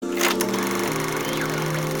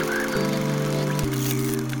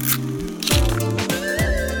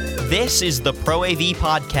This is the ProAV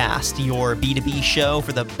Podcast, your B2B show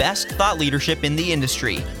for the best thought leadership in the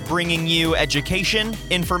industry, bringing you education,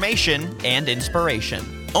 information, and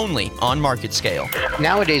inspiration. Only on MarketScale.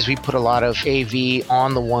 Nowadays, we put a lot of AV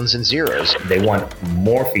on the ones and zeros. They want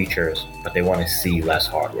more features, but they want to see less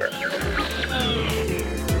hardware.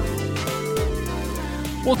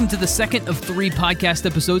 Welcome to the second of 3 podcast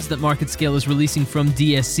episodes that MarketScale is releasing from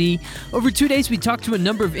DSC. Over 2 days, we talked to a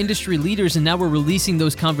number of industry leaders, and now we're releasing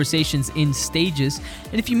those conversations in stages.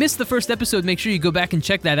 And if you missed the first episode, make sure you go back and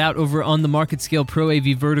check that out over on the MarketScale Pro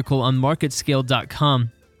AV vertical on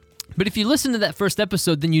marketscale.com. But if you listen to that first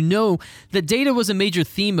episode, then you know that data was a major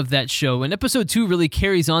theme of that show, and episode 2 really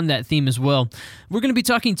carries on that theme as well. We're going to be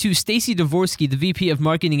talking to Stacy Dvorsky, the VP of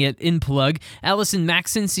Marketing at InPlug, Allison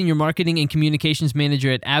Maxson, Senior Marketing and Communications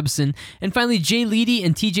Manager at Absen, and finally Jay Leedy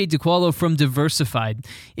and TJ DeQualo from Diversified.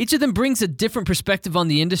 Each of them brings a different perspective on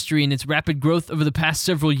the industry and its rapid growth over the past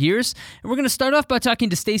several years. And we're going to start off by talking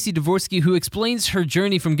to Stacy Dvorsky, who explains her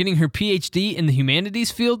journey from getting her PhD in the humanities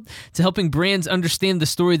field to helping brands understand the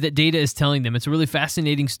story that data is telling them. It's a really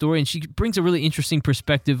fascinating story, and she brings a really interesting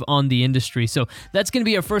perspective on the industry. So that's going to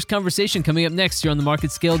be our first conversation coming up next here on the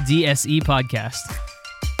MarketScale DSE podcast.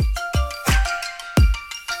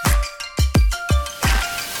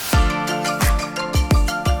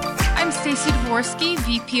 I'm Stacy Dvorsky,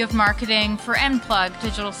 VP of Marketing for InPlug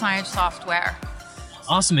Digital Signage Software.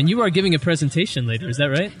 Awesome. And you are giving a presentation later, is that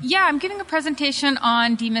right? Yeah, I'm giving a presentation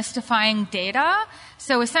on demystifying data.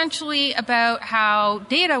 So essentially about how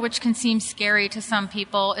data, which can seem scary to some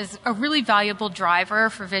people, is a really valuable driver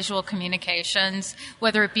for visual communications,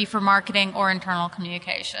 whether it be for marketing or internal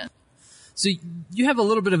communication. So you have a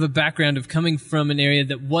little bit of a background of coming from an area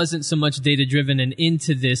that wasn't so much data-driven and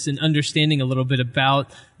into this and understanding a little bit about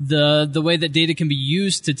the way that data can be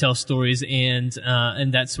used to tell stories and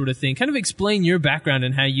that sort of thing. Kind of explain your background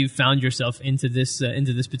and how you found yourself into this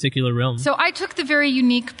particular realm. So I took the very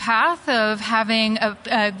unique path of having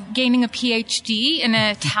gaining a PhD in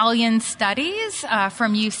Italian studies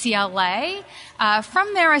from UCLA.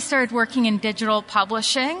 From there, I started working in digital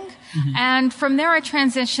publishing. Mm-hmm. And from there, I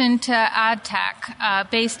transitioned to ad tech.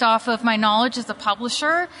 Based off of my knowledge as a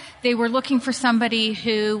publisher, they were looking for somebody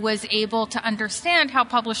who was able to understand how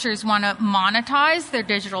publishers want to monetize their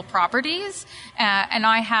digital properties. And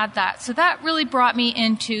I had that. So that really brought me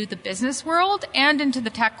into the business world and into the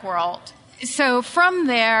tech world. So from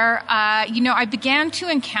there, I began to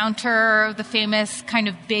encounter the famous kind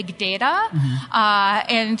of big data,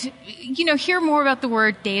 and hear more about the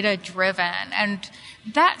word data-driven. And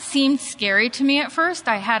that seemed scary to me at first.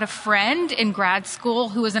 I had a friend in grad school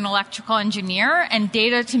who was an electrical engineer, and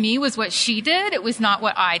data to me was what she did. It was not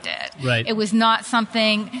what I did. Right. It was not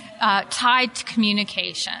something tied to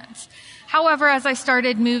communications. However, as I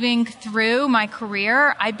started moving through my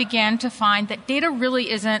career, I began to find that data really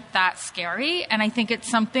isn't that scary, and I think it's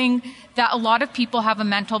something that a lot of people have a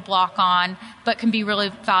mental block on, but can be really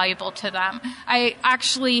valuable to them. I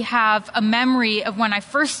actually have a memory of when I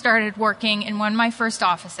first started working in one of my first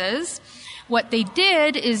offices. What they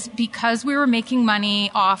did is, because we were making money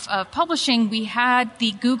off of publishing, we had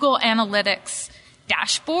the Google Analytics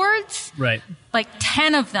dashboards, right? Like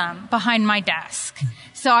 10 of them behind my desk.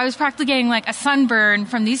 So I was practically getting like a sunburn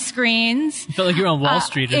from these screens. You felt like you were on Wall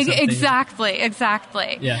Street or something.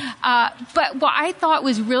 Exactly. Yeah. But what I thought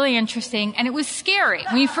was really interesting, and it was scary.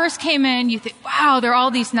 When you first came in, you think, wow, there are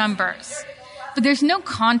all these numbers. But there's no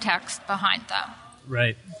context behind them.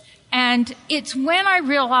 Right. And it's when I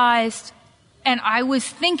realized, and I was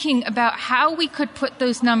thinking about how we could put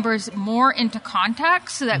those numbers more into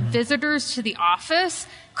context so that visitors to the office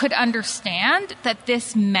could understand that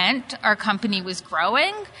this meant our company was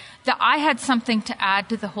growing, that I had something to add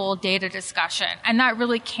to the whole data discussion. And that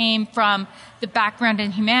really came from the background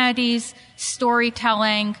in humanities,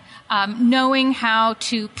 storytelling, knowing how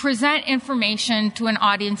to present information to an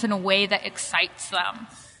audience in a way that excites them.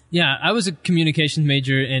 Yeah, I was a communications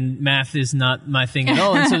major, and math is not my thing at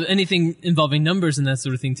all. And so anything involving numbers and that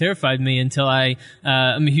sort of thing terrified me until I'm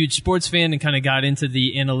a huge sports fan and kind of got into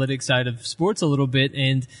the analytics side of sports a little bit,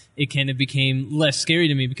 and it kind of became less scary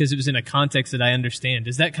to me because it was in a context that I understand.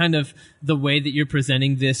 Is that kind of the way that you're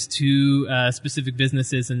presenting this to specific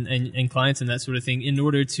businesses and clients and that sort of thing in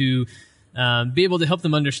order to be able to help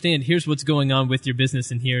them understand, here's what's going on with your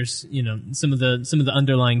business, and here's, some of the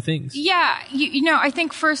underlying things? Yeah. I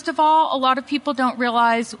think first of all, a lot of people don't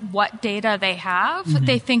realize what data they have. Mm-hmm.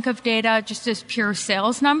 They think of data just as pure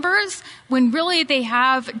sales numbers, when really they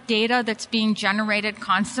have data that's being generated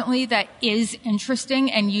constantly that is interesting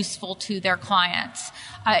and useful to their clients.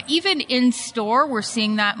 Even in store, we're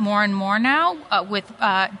seeing that more and more now with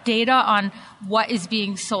data on what is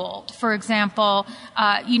being sold. For example,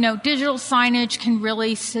 digital signage can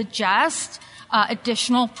really suggest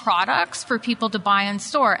additional products for people to buy in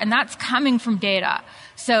store, and that's coming from data.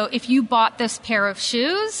 So if you bought this pair of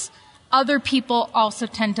shoes, other people also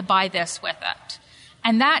tend to buy this with it.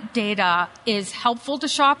 And that data is helpful to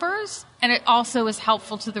shoppers, and it also is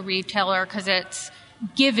helpful to the retailer because it's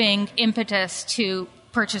giving impetus to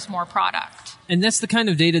purchase more product. And that's the kind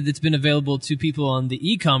of data that's been available to people on the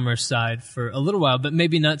e-commerce side for a little while, but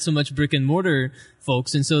maybe not so much brick and mortar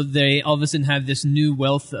folks. And so they all of a sudden have this new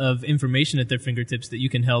wealth of information at their fingertips that you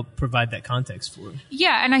can help provide that context for.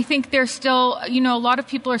 Yeah, and I think there's still, a lot of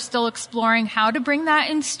people are still exploring how to bring that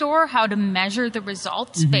in store, how to measure the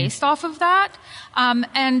results based off of that.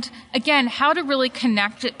 And again, how to really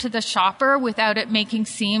connect it to the shopper without it making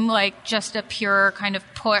seem like just a pure kind of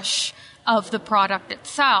push of the product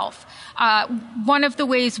itself. One of the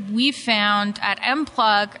ways we've found at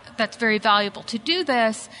Mplug that's very valuable to do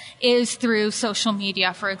this is through social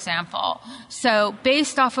media, for example. So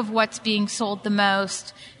based off of what's being sold the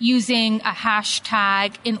most, using a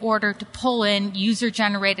hashtag in order to pull in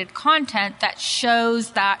user-generated content that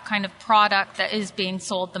shows that kind of product that is being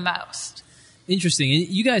sold the most. Interesting. And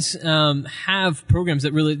you guys have programs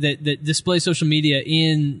that really that display social media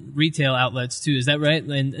in retail outlets too. Is that right?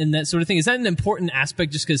 And that sort of thing. Is that an important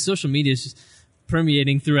aspect just because social media is just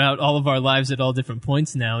permeating throughout all of our lives at all different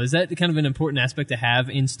points now? Is that kind of an important aspect to have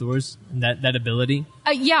in stores, that ability?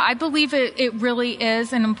 Yeah, I believe it really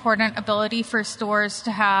is an important ability for stores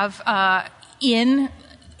to have in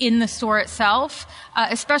the store itself,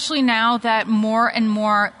 especially now that more and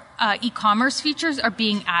more e-commerce features are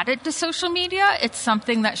being added to social media. It's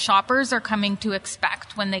something that shoppers are coming to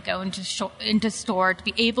expect when they go into store, to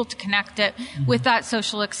be able to connect it with that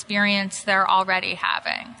social experience they're already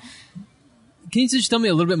having. Can you just tell me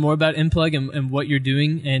a little bit more about Mplug and what you're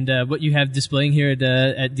doing and what you have displaying here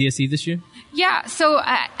at DSE this year? Yeah, so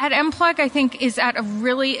at Mplug, I think, is at a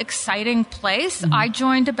really exciting place. I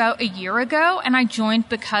joined about a year ago, and I joined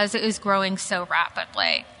because it is growing so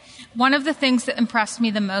rapidly. One of the things that impressed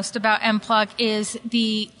me the most about Mplug is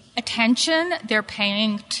the attention they're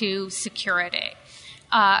paying to security.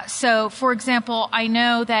 So, for example, I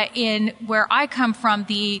know that in where I come from,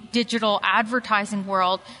 the digital advertising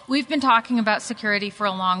world, we've been talking about security for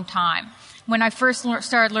a long time. When I first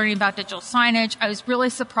started learning about digital signage, I was really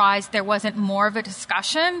surprised there wasn't more of a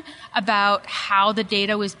discussion about how the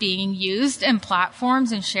data was being used in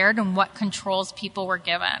platforms and shared and what controls people were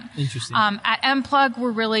given. Interesting. At Mplug,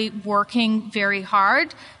 we're really working very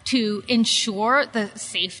hard to ensure the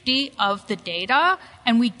safety of the data,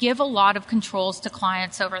 and we give a lot of controls to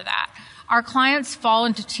clients over that. Our clients fall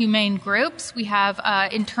into two main groups. We have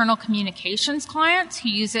internal communications clients who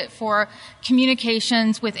use it for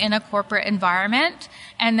communications within a corporate environment.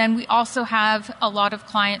 And then we also have a lot of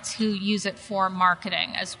clients who use it for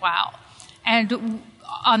marketing as well. And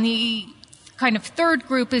on the kind of third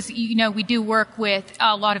group is, we do work with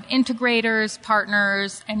a lot of integrators,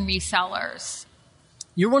 partners, and resellers.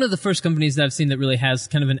 You're one of the first companies that I've seen that really has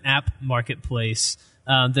kind of an app marketplace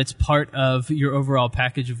that's part of your overall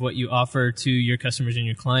package of what you offer to your customers and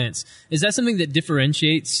your clients. Is that something that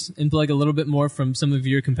differentiates Mplug a little bit more from some of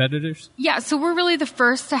your competitors? Yeah, so we're really the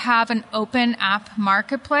first to have an open app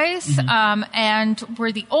marketplace, and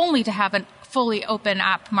we're the only to have a fully open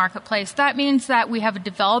app marketplace. That means that we have a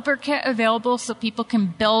developer kit available so people can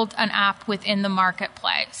build an app within the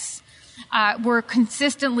marketplace. We're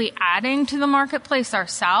consistently adding to the marketplace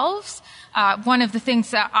ourselves. One of the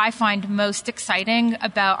things that I find most exciting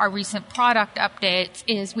about our recent product updates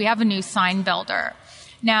is we have a new sign builder.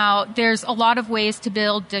 Now, there's a lot of ways to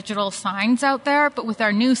build digital signs out there, but with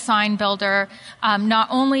our new sign builder, not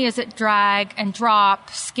only is it drag and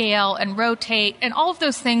drop, scale and rotate, and all of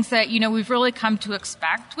those things that, we've really come to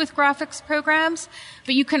expect with graphics programs,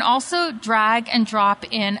 but you can also drag and drop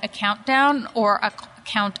in a countdown or a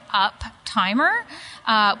count up timer,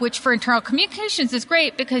 which for internal communications is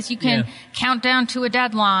great because you can count down to a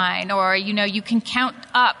deadline, or, you can count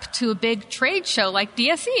up to a big trade show like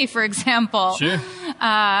DSE, for example. Sure.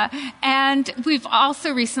 And we've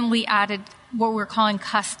also recently added what we're calling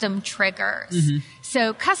custom triggers.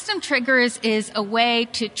 So custom triggers is a way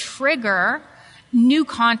to trigger new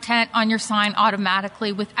content on your sign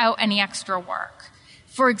automatically without any extra work.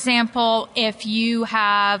 For example, if you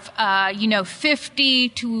have, 50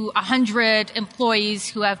 to 100 employees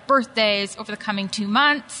who have birthdays over the coming 2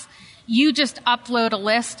 months, you just upload a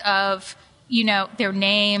list of, their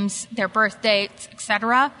names, their birth dates,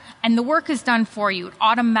 etc. And the work is done for you. It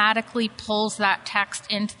automatically pulls that text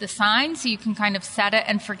into the sign so you can kind of set it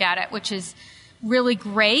and forget it, which is really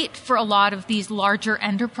great for a lot of these larger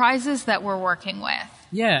enterprises that we're working with.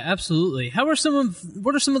 Yeah, absolutely. What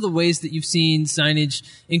are some of the ways that you've seen signage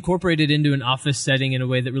incorporated into an office setting in a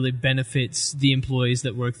way that really benefits the employees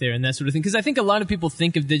that work there and that sort of thing? Because I think a lot of people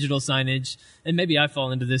think of digital signage, and maybe I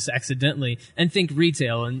fall into this accidentally, and think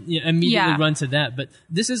retail and immediately run to that. But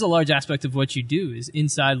this is a large aspect of what you do, is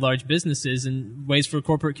inside large businesses and ways for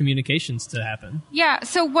corporate communications to happen. Yeah.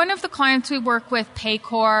 So one of the clients we work with,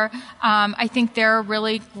 Paycor, I think they're a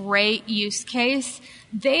really great use case.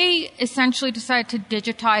 They essentially decided to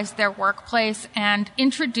digitize their workplace and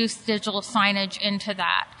introduce digital signage into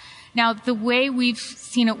that. Now, the way we've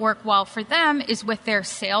seen it work well for them is with their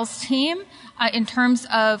sales team in terms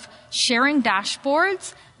of sharing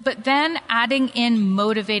dashboards, but then adding in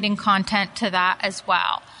motivating content to that as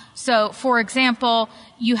well. So, for example,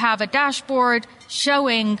 you have a dashboard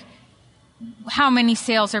showing how many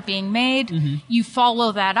sales are being made. Mm-hmm. You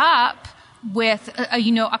follow that up with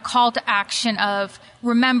a call to action of,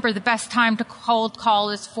 remember, the best time to cold call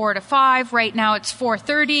is 4 to 5. Right now it's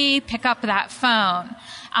 4:30. Pick up that phone.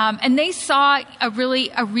 And they saw a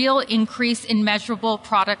real increase in measurable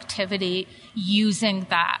productivity using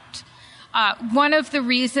that. One of the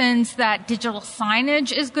reasons that digital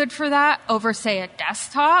signage is good for that over, say, a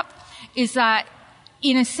desktop is that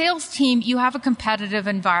in a sales team, you have a competitive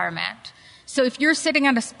environment. So if you're sitting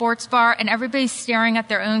at a sports bar and everybody's staring at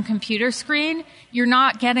their own computer screen, you're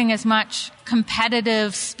not getting as much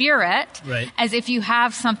competitive spirit as if you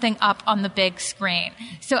have something up on the big screen.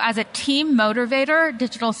 So as a team motivator,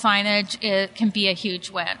 digital signage can be a huge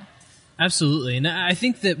win. Absolutely. And I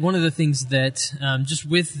think that one of the things that just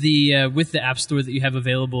with the App Store that you have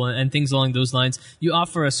available and things along those lines, you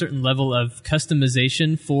offer a certain level of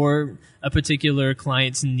customization for a particular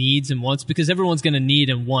client's needs and wants, because everyone's going to need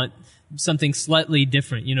and want something slightly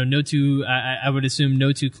different. I would assume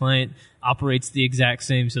no two client operates the exact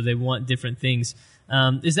same, so they want different things.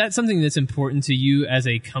 Is that something that's important to you as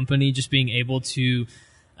a company, just being able to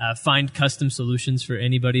find custom solutions for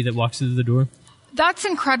anybody that walks through the door? That's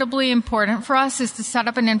incredibly important for us, is to set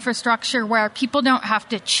up an infrastructure where people don't have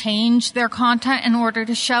to change their content in order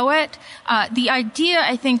to show it. The idea,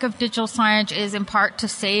 I think, of digital signage is in part to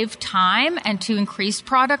save time and to increase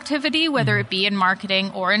productivity, whether it be in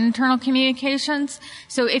marketing or in internal communications.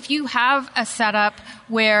 So if you have a setup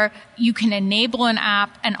where you can enable an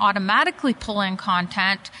app and automatically pull in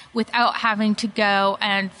content without having to go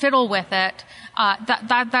and fiddle with it,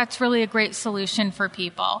 that's really a great solution for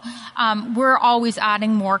people. We're always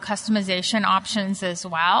adding more customization options as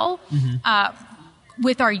well. Mm-hmm.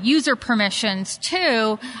 With our user permissions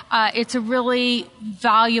too, it's a really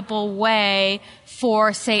valuable way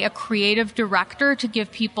for, say, a creative director to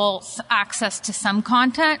give people access to some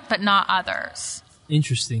content, but not others.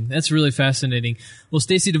 Interesting. That's really fascinating. Well,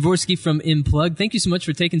 Stacey Dvorsky from InPlug, thank you so much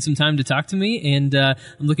for taking some time to talk to me, and I'm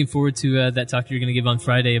looking forward to that talk you're going to give on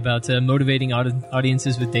Friday about motivating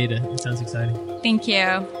audiences with data. It sounds exciting. Thank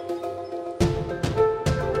you.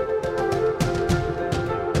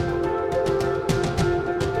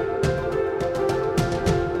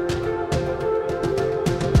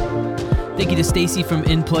 Thank you to Stacey from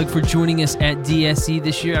InPlug for joining us at DSE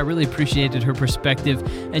this year. I really appreciated her perspective,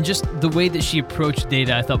 and just the way that she approached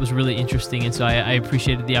data I thought was really interesting, and so I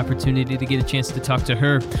appreciated the opportunity to get a chance to talk to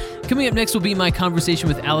her. Coming up next will be my conversation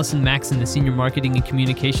with Allison Maxon, the Senior Marketing and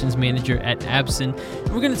Communications Manager at Absen. And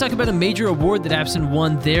we're going to talk about a major award that Absen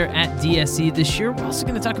won there at DSE this year. We're also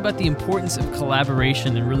going to talk about the importance of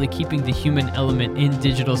collaboration and really keeping the human element in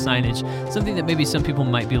digital signage, something that maybe some people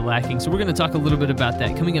might be lacking. So we're going to talk a little bit about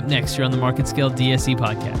that coming up next here on the Market Scale DSE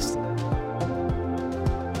podcast.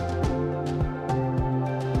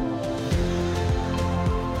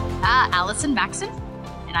 Allison Maxon,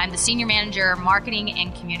 and I'm the Senior Manager, Marketing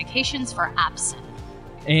and Communications for Absen.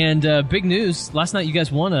 And big news, last night you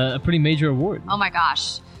guys won a pretty major award. Oh my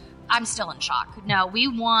gosh, I'm still in shock. No, we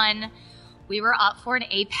won. We were up for an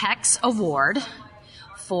Apex Award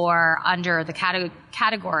for under the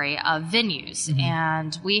category of venues. Mm-hmm.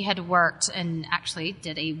 And we had worked and actually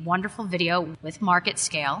did a wonderful video with Market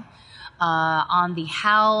Scale on the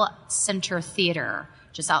Hal Center Theater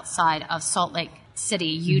just outside of Salt Lake City,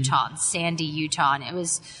 Utah, mm-hmm. Sandy, Utah. And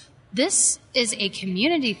this is a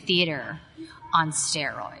community theater on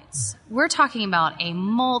steroids. We're talking about a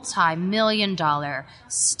multi-million-dollar,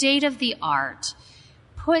 state-of-the-art,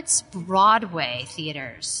 puts Broadway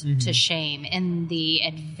theaters mm-hmm. to shame in the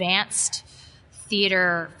advanced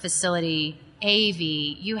theater facility AV,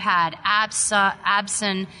 you had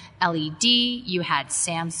Abson LED, you had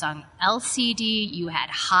Samsung LCD, you had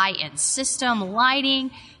high-end system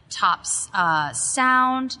lighting, top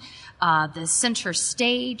sound. The center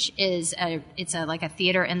stage is like a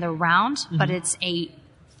theater in the round, but it's a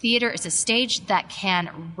theater. It's a stage that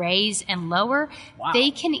can raise and lower. Wow. They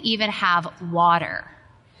can even have water.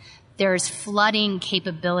 There's flooding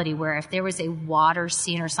capability where if there was a water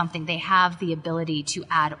scene or something, they have the ability to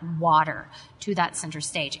add water to that center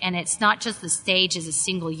stage. And it's not just the stage as a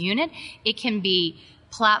single unit. It can be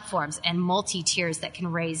platforms and multi-tiers that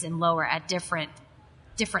can raise and lower at different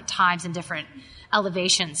times and different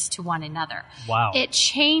elevations to one another. Wow. It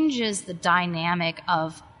changes the dynamic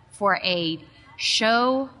of, for a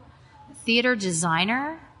show theater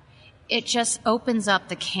designer, it just opens up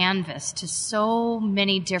the canvas to so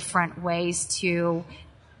many different ways to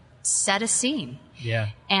set a scene. Yeah.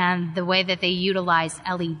 And the way that they utilize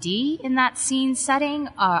LED in that scene setting,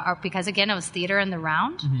 because again, it was theater in the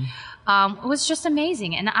round, it was just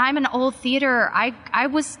amazing. And I'm an old theater. I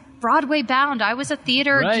was Broadway bound. I was a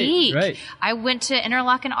theater geek. Right. I went to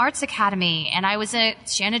Interlochen Arts Academy, and I was at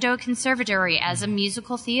Shenandoah Conservatory as a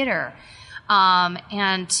musical theater.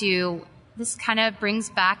 This kind of brings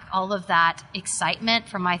back all of that excitement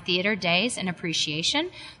from my theater days and appreciation.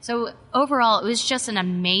 So overall, it was just an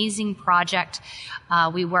amazing project.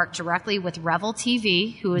 We worked directly with Revel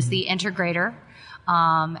TV, who is the integrator,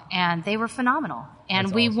 and they were phenomenal. And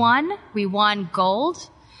That's we awesome. We won gold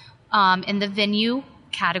in the venue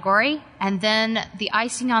category. And then the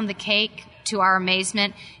icing on the cake, to our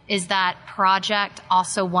amazement, is that project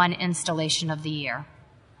also won Installation of the Year.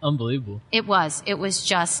 Unbelievable. It was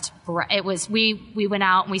just, we went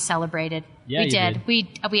out and we celebrated. Yeah, we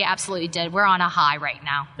did. We absolutely did. We're on a high right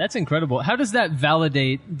now. That's incredible. How does that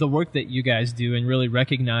validate the work that you guys do and really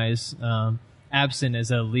recognize Abson as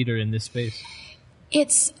a leader in this space?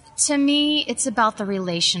 To me, it's about the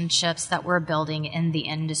relationships that we're building in the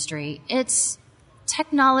industry.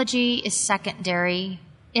 Technology is secondary.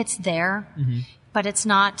 It's there, but it's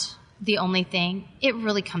not the only thing. It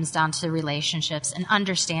really comes down to relationships and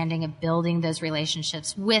understanding of building those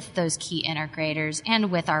relationships with those key integrators and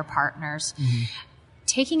with our partners.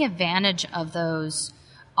 Taking advantage of those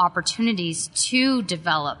opportunities to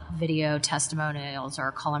develop video testimonials,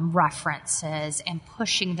 or call them references, and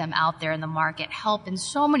pushing them out there in the market help in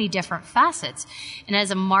so many different facets. And as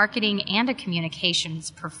a marketing and a communications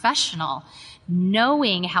professional,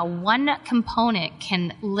 knowing how one component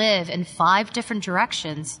can live in 5 different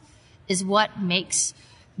directions is what makes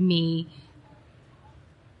me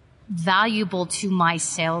valuable to my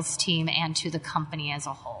sales team and to the company as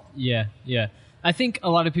a whole. Yeah. I think a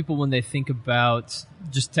lot of people, when they think about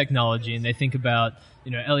just technology and they think about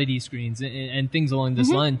LED screens and things along this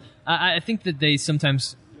line, I think that they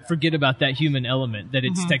sometimes forget about that human element, that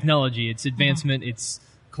it's technology, it's advancement, it's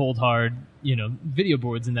cold hard, video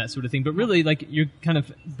boards and that sort of thing. But really, like, you're kind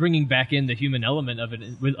of bringing back in the human element of it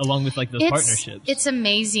along with like those partnerships. It's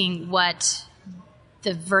amazing what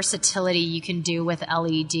the versatility you can do with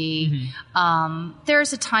LED.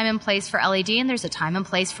 There's a time and place for LED, and there's a time and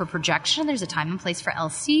place for projection, there's a time and place for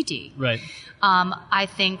LCD. Right. I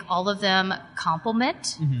think all of them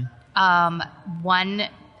complement. One,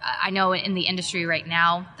 I know in the industry right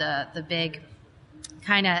now, the big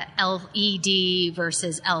kind of LED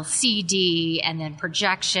versus LCD, and then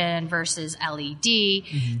projection versus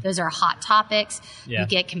LED. Those are hot topics. You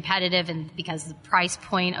get competitive, and because the price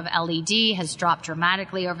point of LED has dropped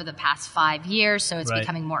dramatically over the past 5 years, so it's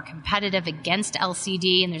becoming more competitive against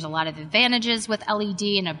LCD, and there's a lot of advantages with LED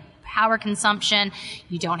and a power consumption.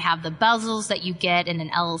 You don't have the bezels that you get in an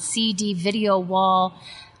LCD video wall.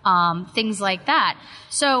 Things like that.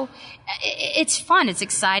 So it's fun, it's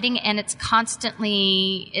exciting, and it's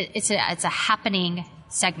constantly, it's a happening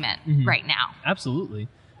segment right now. Absolutely.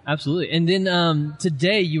 And then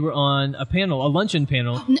today you were on a luncheon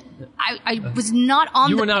panel. I was not on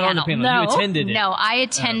the panel. You were not on the panel. No, you attended it. No, I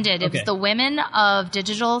attended. It was the Women of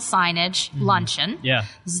Digital Signage luncheon. Yeah.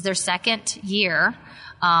 This is their second year.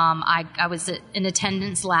 I was in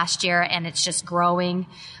attendance last year, and it's just growing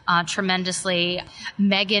tremendously.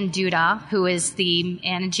 Megan Duda, who is the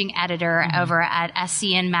managing editor over at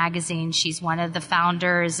SCN Magazine, she's one of the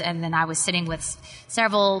founders, and then I was sitting with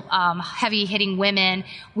several heavy-hitting women.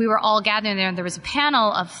 We were all gathering there, and there was a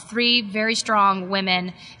panel of 3 very strong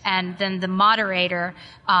women, and then the moderator,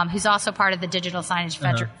 who's also part of the Digital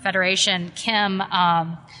Signage Federation, Kim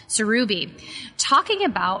Sarubi, talking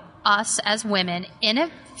about us as women in a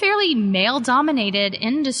fairly male-dominated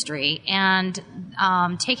industry, and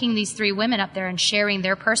taking these 3 women up there and sharing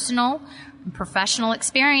their personal and professional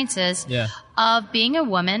experiences of being a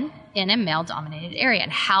woman in a male-dominated area,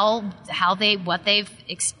 and what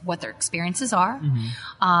their experiences are,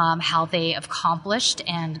 how they have accomplished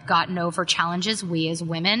and gotten over challenges. We as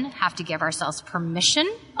women have to give ourselves permission.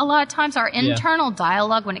 A lot of times, our internal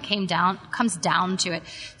dialogue, when it comes down to it,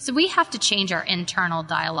 so we have to change our internal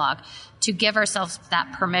dialogue to give ourselves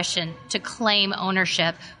that permission to claim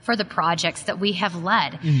ownership for the projects that we have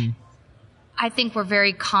led. I think we're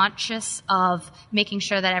very conscious of making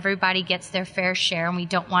sure that everybody gets their fair share, and we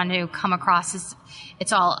don't want to come across as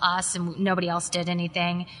it's all us and nobody else did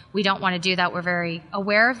anything. We don't want to do that. We're very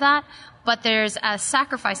aware of that. But there's a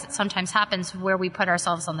sacrifice that sometimes happens where we put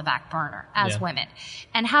ourselves on the back burner as women,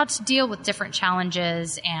 and how to deal with different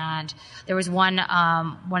challenges. And there was one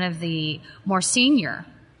of the more senior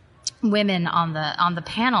women on the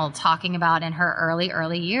panel talking about in her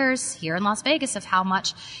early years here in Las Vegas of how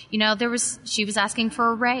much, she was asking for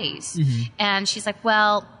a raise. And she's like,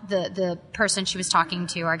 well, the person she was talking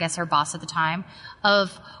to, or I guess her boss at the time,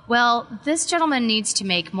 this gentleman needs to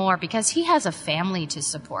make more because he has a family to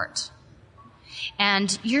support.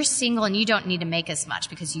 And you're single and you don't need to make as much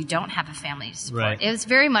because you don't have a family to support. Right. It was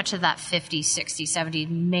very much of that 50, 60, 70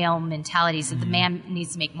 male mentality that the man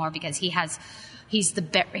needs to make more because he's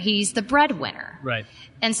the breadwinner. Right.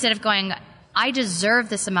 Instead of going, I deserve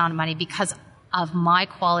this amount of money because of my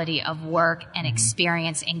quality of work and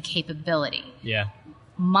experience and capability. Yeah.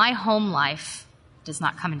 My home life does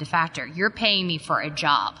not come into factor. You're paying me for a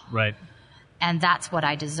job. Right. And that's what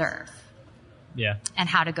I deserve. Yeah. And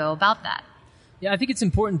how to go about that. Yeah, I think it's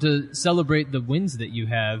important to celebrate the wins that you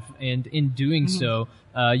have, and in doing so,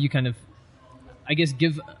 you kind of, I guess,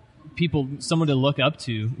 give people someone to look up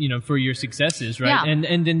to, for your successes, right? Yeah.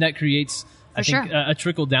 And then that creates, I think, a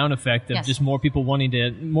trickle-down effect of just more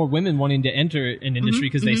women wanting to enter an industry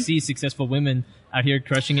because they see successful women out here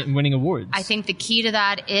crushing it and winning awards. I think the key to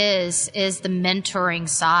that is the mentoring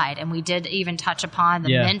side, and we did even touch upon the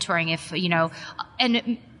mentoring.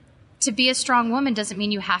 And to be a strong woman doesn't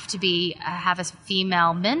mean you have to have a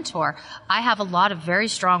female mentor. I have a lot of very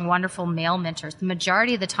strong, wonderful male mentors. The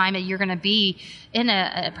majority of the time that you're going to be in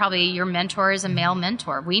probably your mentor is a male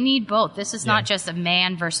mentor. We need both. This is not just a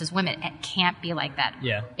man versus women. It can't be like that.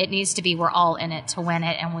 Yeah. It needs to be we're all in it to win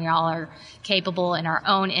it, and we all are capable in our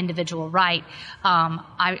own individual right.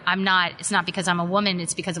 It's not because I'm a woman,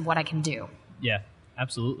 it's because of what I can do. Yeah,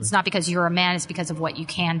 absolutely. It's not because you're a man, it's because of what you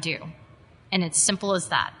can do. And it's simple as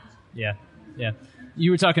that. Yeah, yeah.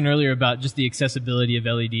 You were talking earlier about just the accessibility of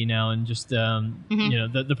LED now, and just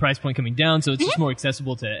the price point coming down, so it's just more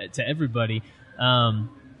accessible to everybody.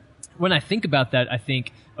 When I think about that, I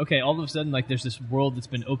think, okay, all of a sudden, like, there's this world that's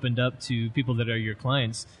been opened up to people that are your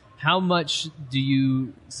clients. How much do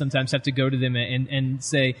you sometimes have to go to them and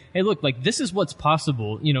say, hey, look, like, this is what's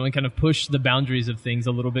possible, and kind of push the boundaries of things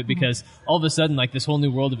a little bit, because all of a sudden, like, this whole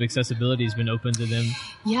new world of accessibility has been open to them?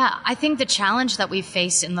 Yeah, I think the challenge that we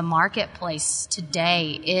face in the marketplace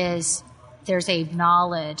today is there's a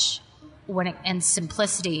knowledge and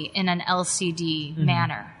simplicity in an LCD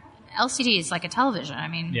manner. LCD is like a television. I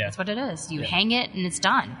mean, that's what it is. You hang it and it's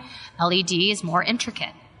done. LED is more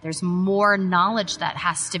intricate. There's more knowledge that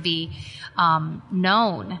has to be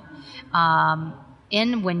known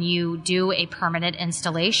when you do a permanent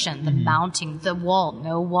installation. The mounting, the wall,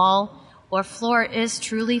 no wall or floor is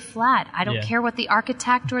truly flat. I don't care what the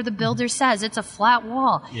architect or the builder says. It's a flat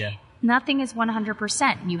wall. Yeah. Nothing is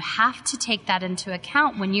 100%. You have to take that into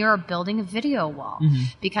account when you're building a video wall.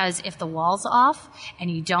 Because if the wall's off and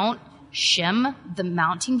you don't shim the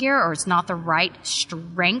mounting gear, or it's not the right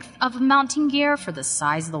strength of mounting gear for the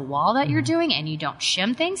size of the wall that you're doing, and you don't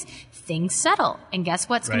shim things settle. And guess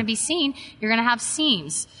what's going to be seen? You're going to have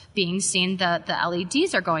seams being seen. The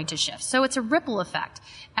LEDs are going to shift. So it's a ripple effect.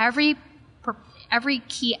 Every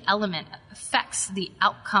key element affects the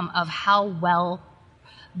outcome of how well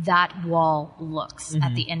that wall looks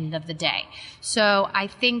at the end of the day. So I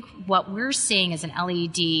think what we're seeing as an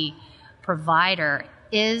LED provider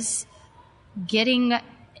is getting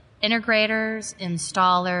integrators,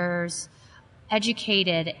 installers,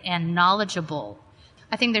 educated and knowledgeable.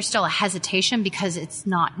 I think there's still a hesitation because it's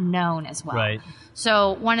not known as well. Right.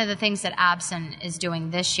 So one of the things that Absen is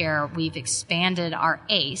doing this year, we've expanded our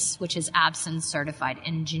ACE, which is Absen Certified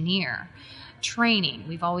Engineer training.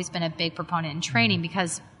 We've always been a big proponent in training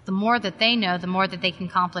because the more that they know, the more that they can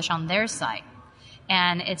accomplish on their site.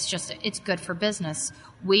 And it's good for business.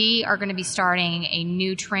 We are going to be starting a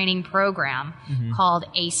new training program called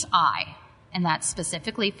ACE-I, and that's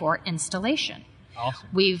specifically for installation. Awesome.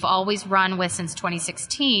 We've always run with, since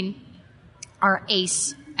 2016, our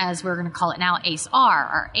ACE as we're going to call it now, ACE-R.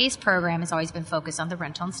 Our ACE program has always been focused on the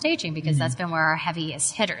rental and staging because that's been where our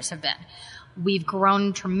heaviest hitters have been. We've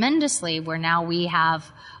grown tremendously where now we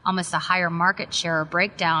have almost a higher market share or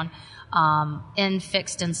breakdown in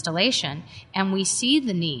fixed installation, and we see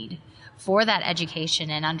the need for that education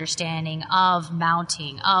and understanding of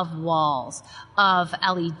mounting, of walls, of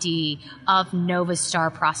LED, of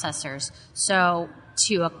Novastar processors. So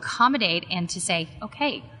to accommodate and to say,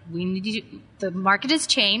 okay, the market has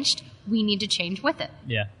changed, we need to change with it.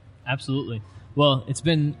 Yeah, absolutely. Well, it's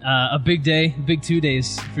been a big day, big 2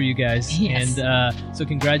 days for you guys. Yes. And so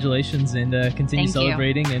congratulations, and continue Thank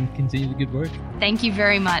celebrating and continue the good work. Thank you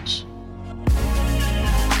very much.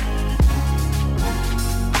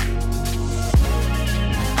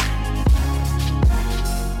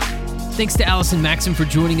 Thanks to Allison Maxim for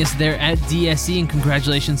joining us there at DSE, and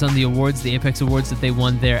congratulations on the awards, the Apex Awards that they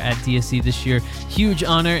won there at DSE this year. Huge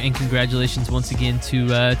honor, and congratulations once again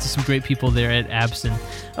to some great people there at Absen.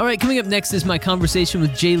 All right, coming up next is my conversation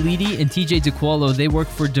with Jay Leedy and TJ DeQualo. They work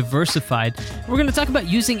for Diversified. We're going to talk about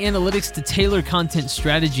using analytics to tailor content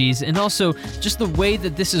strategies, and also just the way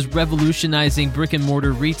that this is revolutionizing brick and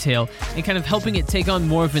mortar retail and kind of helping it take on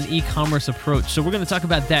more of an e-commerce approach. So we're going to talk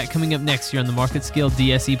about that coming up next here on the Market Scale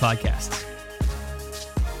DSE podcast.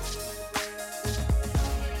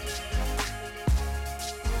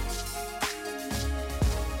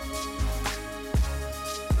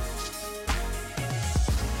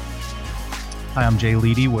 Hi, I'm Jay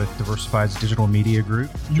Leedy with Diversified's Digital Media Group,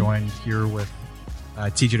 joined here with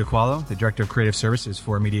TJ DeQualo, the Director of Creative Services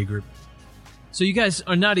for Media Group. So you guys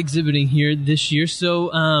are not exhibiting here this year, so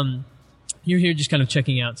you're here just kind of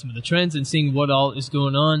checking out some of the trends and seeing what all is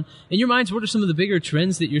going on. In your minds, what are some of the bigger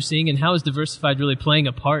trends that you're seeing, and how is Diversified really playing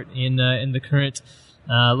a part in the current,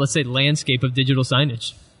 let's say, landscape of digital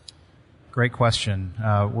signage? Great question.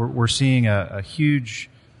 We're seeing a huge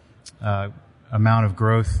amount of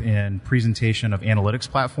growth in presentation of analytics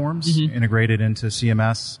platforms integrated into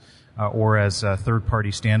CMS or as third-party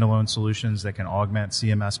standalone solutions that can augment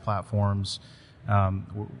CMS platforms.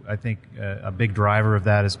 I think a big driver of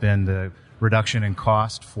that has been the reduction in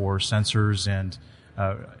cost for sensors and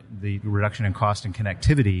the reduction in cost and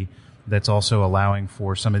connectivity that's also allowing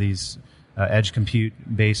for some of these edge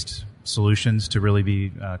compute-based solutions to really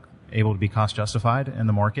be able to be cost justified in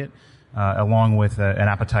the market. Along with an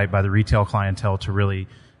appetite by the retail clientele to really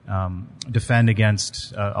defend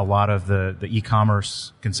against a lot of the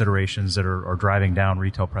e-commerce considerations that are driving down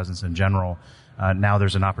retail presence in general. Now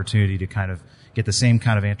there's an opportunity to kind of get the same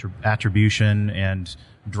kind of attribution and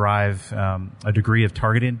drive a degree of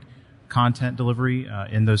targeted content delivery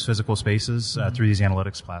in those physical spaces through these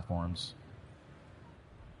analytics platforms.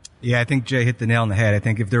 Yeah, I think Jay hit the nail on the head. I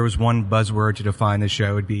think if there was one buzzword to define the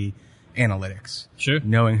show, it would be analytics. Sure.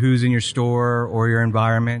 Knowing who's in your store or your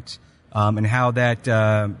environment, and how that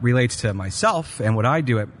relates to myself and what I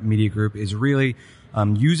do at Media Group is really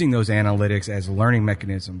using those analytics as learning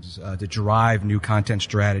mechanisms to drive new content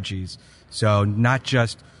strategies. So not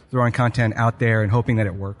just throwing content out there and hoping that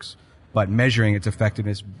it works, but measuring its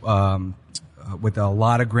effectiveness with a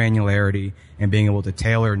lot of granularity and being able to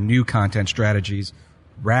tailor new content strategies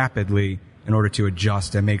rapidly in order to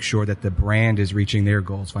adjust and make sure that the brand is reaching their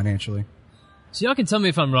goals financially. So y'all can tell me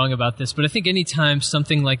if I'm wrong about this, but I think anytime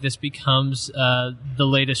something like this becomes the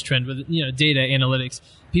latest trend with data analytics,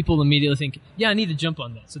 people immediately think, yeah, I need to jump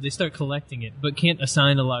on that. So they start collecting it, but can't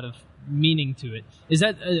assign a lot of meaning to it. Is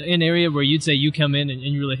that an area where you'd say you come in and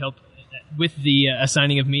you really help with the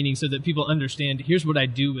assigning of meaning so that people understand, here's what I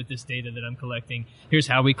do with this data that I'm collecting, here's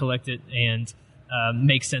how we collect it, and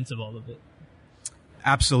make sense of all of it?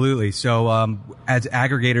 Absolutely. So as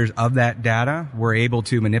aggregators of that data, we're able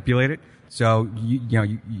to manipulate it. So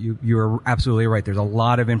you're absolutely right. There's a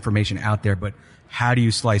lot of information out there, but how do you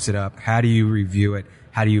slice it up? How do you review it?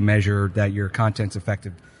 How do you measure that your content's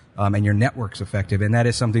effective and your network's effective? And that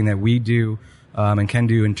is something that we do and can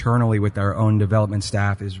do internally with our own development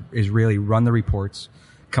staff is really run the reports,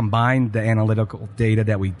 combine the analytical data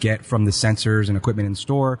that we get from the sensors and equipment in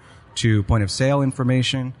store to point of sale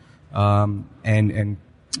information, and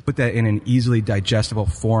put that in an easily digestible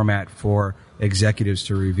format for executives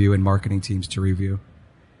to review and marketing teams to review.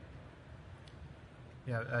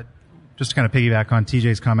 Yeah, just to kind of piggyback on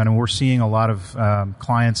TJ's comment, and we're seeing a lot of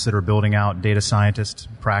clients that are building out data scientist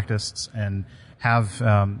practice and have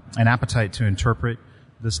an appetite to interpret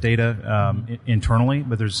this data internally,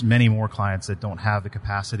 but there's many more clients that don't have the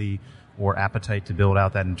capacity or appetite to build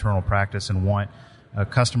out that internal practice and want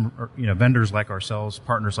vendors like ourselves,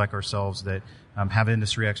 partners like ourselves that have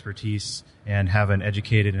industry expertise and have an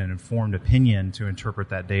educated and informed opinion to interpret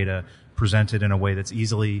that data, presented in a way that's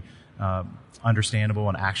easily understandable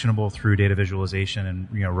and actionable through data visualization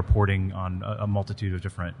and reporting on a multitude of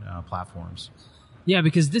different platforms. Yeah,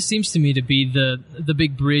 because this seems to me to be the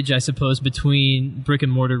big bridge, I suppose, between brick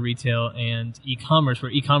and mortar retail and e-commerce,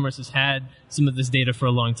 where e-commerce has had some of this data for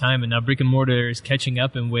a long time, and now brick and mortar is catching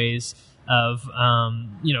up in ways of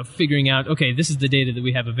figuring out, okay, this is the data that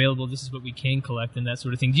we have available, this is what we can collect, and that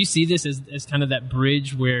sort of thing. Do you see this as kind of that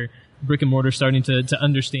bridge where brick and mortar is starting to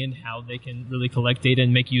understand how they can really collect data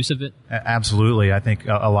and make use of it? Absolutely. I think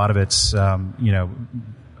a lot of it's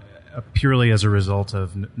purely as a result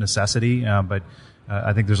of necessity, but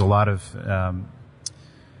I think there's a lot of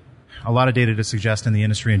data to suggest in the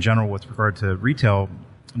industry in general with regard to retail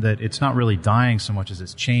that it's not really dying so much as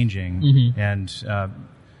it's changing. Mm-hmm. And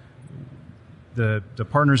the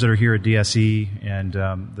partners that are here at DSE and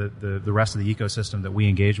the rest of the ecosystem that we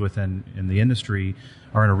engage with in the industry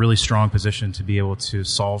are in a really strong position to be able to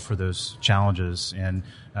solve for those challenges and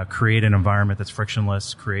create an environment that's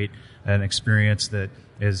frictionless, create an experience that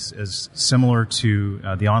is as similar to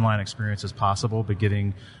the online experience as possible, but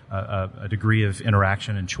giving a degree of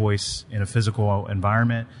interaction and choice in a physical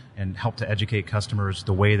environment, and help to educate customers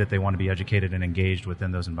the way that they want to be educated and engaged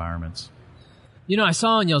within those environments. I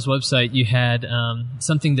saw on y'all's website you had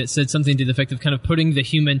something that said something to the effect of kind of putting the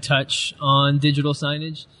human touch on digital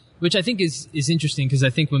signage, which I think is interesting, because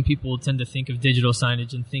I think when people tend to think of digital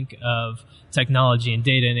signage and think of technology and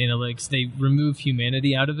data and analytics, they remove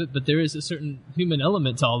humanity out of it, but there is a certain human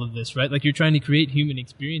element to all of this, right? Like, you're trying to create human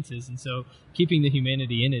experiences, and so keeping the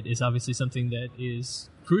humanity in it is obviously something that is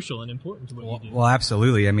crucial and important to what you do. Well,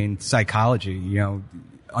 absolutely. I mean, psychology,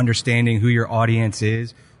 understanding who your audience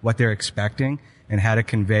is, what they're expecting, and how to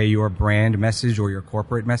convey your brand message or your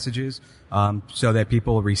corporate messages so that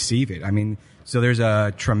people receive it. I mean, so there's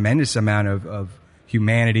a tremendous amount of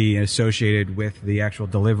humanity associated with the actual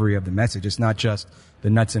delivery of the message. It's not just the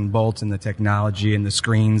nuts and bolts and the technology and the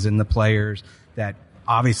screens and the players that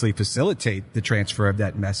obviously facilitate the transfer of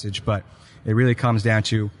that message, but it really comes down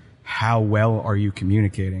to how well are you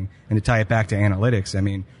communicating. And to tie it back to analytics, I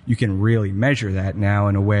mean, you can really measure that now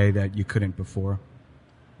in a way that you couldn't before.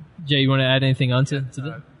 Jay, you want to add anything on to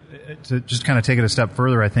that? To just kind of take it a step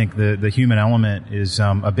further, I think the human element is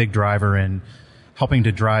a big driver in helping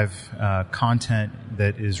to drive content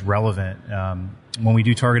that is relevant. When we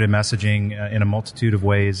do targeted messaging in a multitude of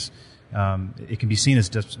ways, it can be seen as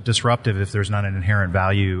disruptive if there's not an inherent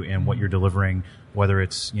value in what you're delivering, whether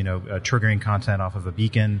it's triggering content off of a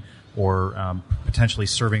beacon or potentially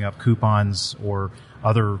serving up coupons or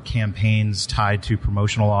other campaigns tied to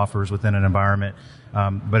promotional offers within an environment.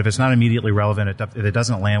 But if it's not immediately relevant, if it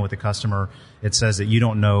doesn't land with the customer, it says that you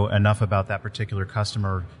don't know enough about that particular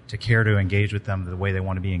customer to care to engage with them the way they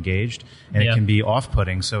want to be engaged, and it can be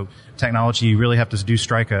off-putting. So technology, you really have to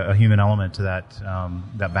strike a human element to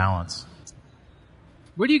that balance.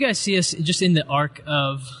 Where do you guys see us just in the arc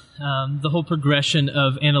of the whole progression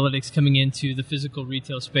of analytics coming into the physical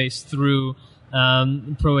retail space through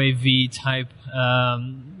Pro AV type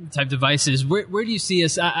devices? Where do you see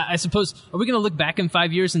us? I suppose, are we going to look back in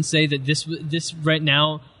 5 years and say that this right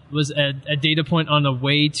now was a data point on the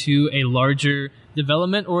way to a larger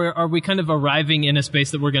development, or are we kind of arriving in a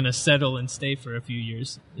space that we're going to settle and stay for a few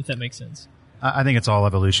years, if that makes sense? I think it's all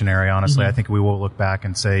evolutionary, honestly. Mm-hmm. I think we will look back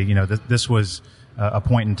and say, this was a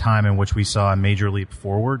point in time in which we saw a major leap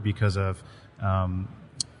forward because of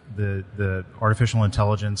the artificial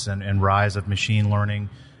intelligence and rise of machine learning.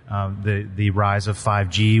 The rise of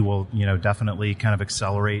 5G will, definitely kind of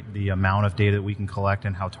accelerate the amount of data that we can collect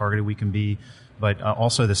and how targeted we can be. But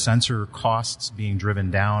also the sensor costs being driven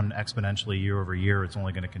down exponentially year over year. It's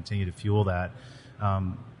only going to continue to fuel that.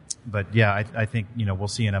 But yeah, I think, we'll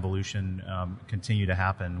see an evolution continue to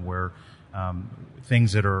happen where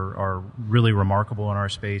things that are really remarkable in our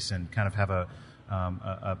space and kind of have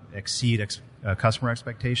exceed customer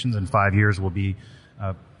expectations in 5 years will be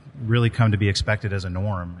really come to be expected as a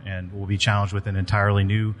norm, and we'll be challenged with an entirely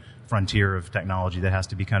new frontier of technology that has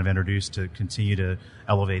to be kind of introduced to continue to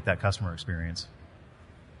elevate that customer experience.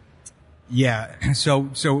 Yeah, so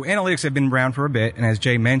analytics have been around for a bit, and as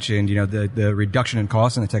Jay mentioned, the reduction in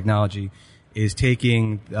cost in the technology is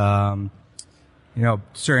taking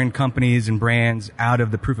certain companies and brands out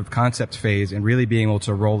of the proof of concept phase and really being able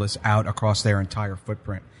to roll this out across their entire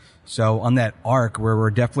footprint. So on that arc where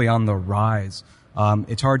we're definitely on the rise,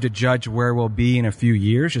 it's hard to judge where we'll be in a few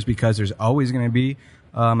years just because there's always going to be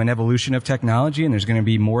an evolution of technology, and there's going to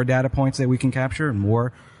be more data points that we can capture and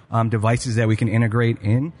more devices that we can integrate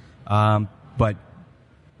in. But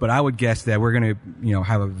I would guess that we're going to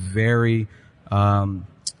have a very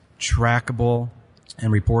trackable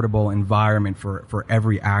and reportable environment for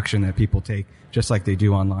every action that people take, just like they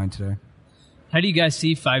do online today. How do you guys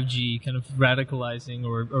see 5G kind of radicalizing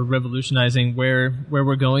or revolutionizing where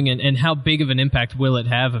we're going, and how big of an impact will it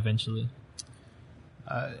have eventually?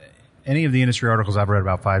 Any of the industry articles I've read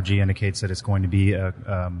about 5G indicates that it's going to be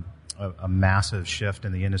a massive shift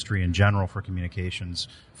in the industry in general for communications.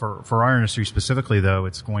 For our industry specifically, though,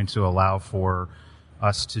 it's going to allow for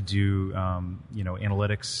us to do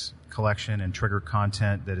analytics collection and trigger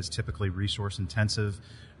content that is typically resource intensive,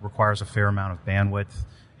 requires a fair amount of bandwidth.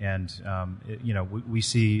 And, we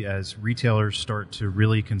see as retailers start to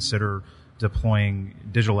really consider deploying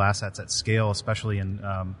digital assets at scale, especially in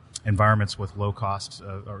environments with low cost,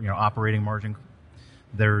 operating margin,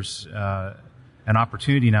 there's an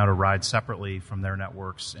opportunity now to ride separately from their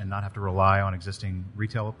networks and not have to rely on existing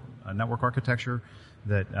retail network architecture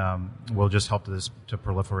that will just help this to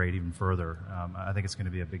proliferate even further. I think it's going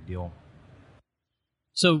to be a big deal.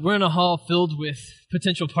 So we're in a hall filled with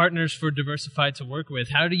potential partners for Diversified to work with.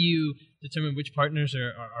 How do you determine which partners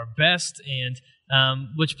are best, and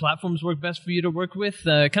which platforms work best for you to work with?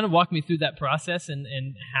 Kind of walk me through that process and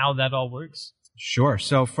how that all works. Sure.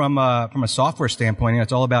 So from a software standpoint,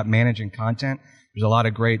 it's all about managing content. There's a lot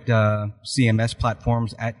of great CMS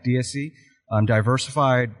platforms at DSC.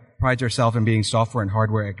 Diversified prides ourselves in being software and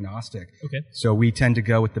hardware agnostic. Okay. So we tend to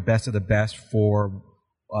go with the best of the best for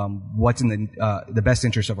what's in the best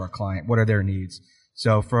interest of our client. What are their needs?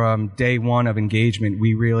 So from day one of engagement,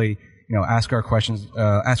 we really ask our clients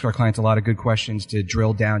a lot of good questions to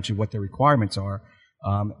drill down to what their requirements are.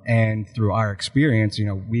 And through our experience,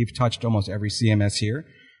 we've touched almost every CMS here,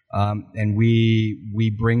 and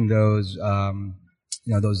we bring those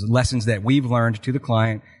those lessons that we've learned to the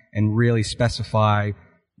client and really specify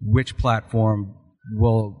which platform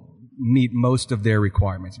will meet most of their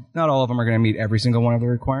requirements. Not all of them are going to meet every single one of their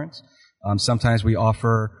requirements. Sometimes we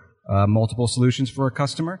offer multiple solutions for a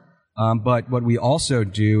customer, but what we also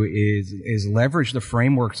do is leverage the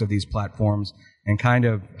frameworks of these platforms and kind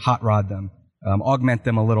of hot rod them. Augment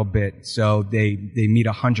them a little bit so they meet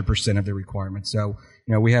 100% of their requirements. So,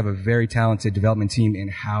 we have a very talented development team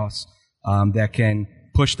in-house that can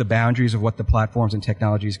push the boundaries of what the platforms and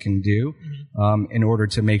technologies can do in order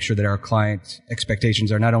to make sure that our client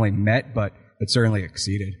expectations are not only met, but certainly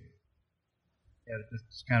exceeded. Yeah,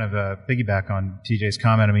 it's kind of a piggyback on TJ's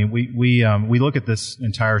comment. I mean, we look at this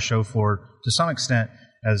entire show floor to some extent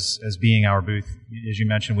as being our booth. As you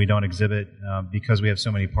mentioned, we don't exhibit because we have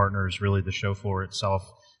so many partners. Really, the show floor itself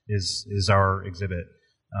is our exhibit,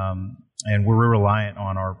 and we're reliant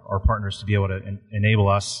on our partners to be able to enable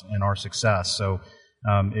us in our success. So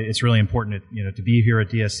it's really important to be here at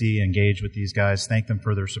DSC, engage with these guys, thank them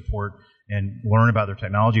for their support, and learn about their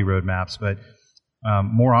technology roadmaps. But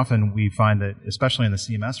more often, we find that, especially in the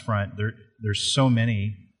CMS front, there's so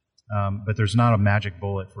many. But there's not a magic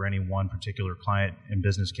bullet for any one particular client and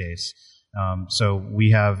business case. So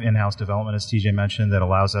we have in-house development, as TJ mentioned, that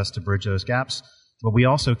allows us to bridge those gaps. But we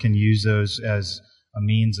also can use those as a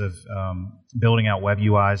means of building out web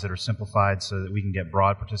UIs that are simplified so that we can get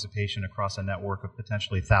broad participation across a network of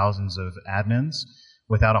potentially thousands of admins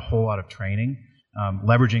without a whole lot of training,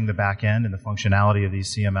 leveraging the back end and the functionality of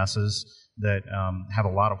these CMSs that have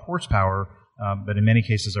a lot of horsepower, but in many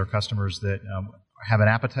cases are customers that have an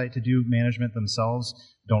appetite to do management themselves,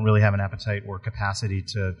 don't really have an appetite or capacity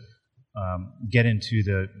to get into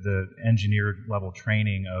the engineered level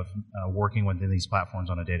training of working within these platforms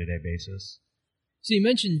on a day-to-day basis. So you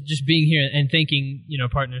mentioned just being here and thanking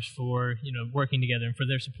partners for working together and for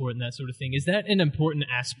their support and that sort of thing. Is that an important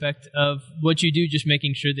aspect of what you do? Just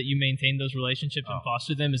making sure that you maintain those relationships and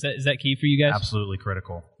foster them. Is that key for you guys? Absolutely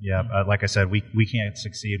critical. Yeah, like I said, we can't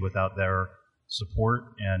succeed without their support,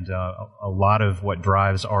 and a lot of what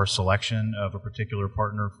drives our selection of a particular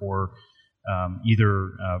partner for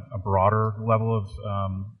either a broader level of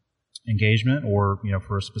engagement or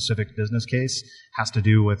for a specific business case has to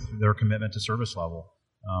do with their commitment to service level,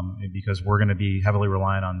 because we're going to be heavily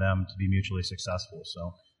reliant on them to be mutually successful.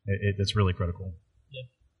 So it's really critical.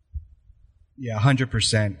 Yeah,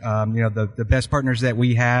 100%. The best partners that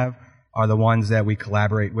we have are the ones that we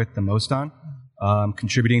collaborate with the most on,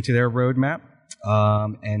 contributing to their roadmap.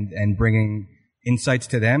 And bringing insights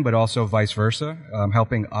to them, but also vice versa,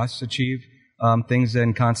 helping us achieve things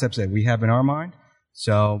and concepts that we have in our mind.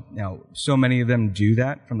 So, so many of them do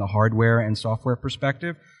that from the hardware and software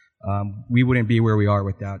perspective. We wouldn't be where we are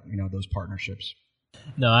without, those partnerships.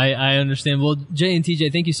 No, I understand. Well, Jay and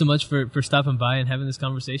TJ, thank you so much for stopping by and having this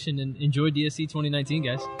conversation, and enjoy DSC 2019,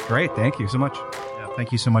 guys. Great. Thank you so much. Yeah,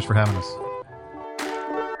 thank you so much for having us.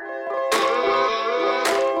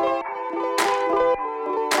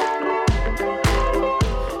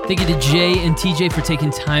 Thank you to Jay and TJ for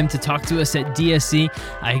taking time to talk to us at DSC.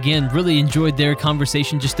 I, again, really enjoyed their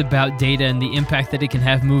conversation just about data and the impact that it can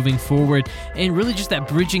have moving forward, and really just that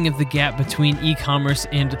bridging of the gap between e-commerce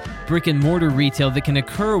and brick and mortar retail that can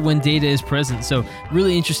occur when data is present. So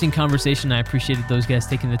really interesting conversation. I appreciated those guys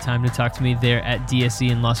taking the time to talk to me there at DSC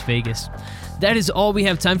in Las Vegas. That is all we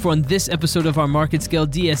have time for on this episode of our Market Scale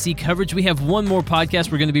DSC coverage. We have one more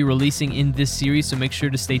podcast we're going to be releasing in this series, so make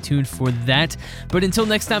sure to stay tuned for that. But until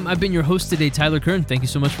next time, I've been your host today, Tyler Kern. Thank you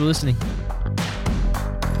so much for listening.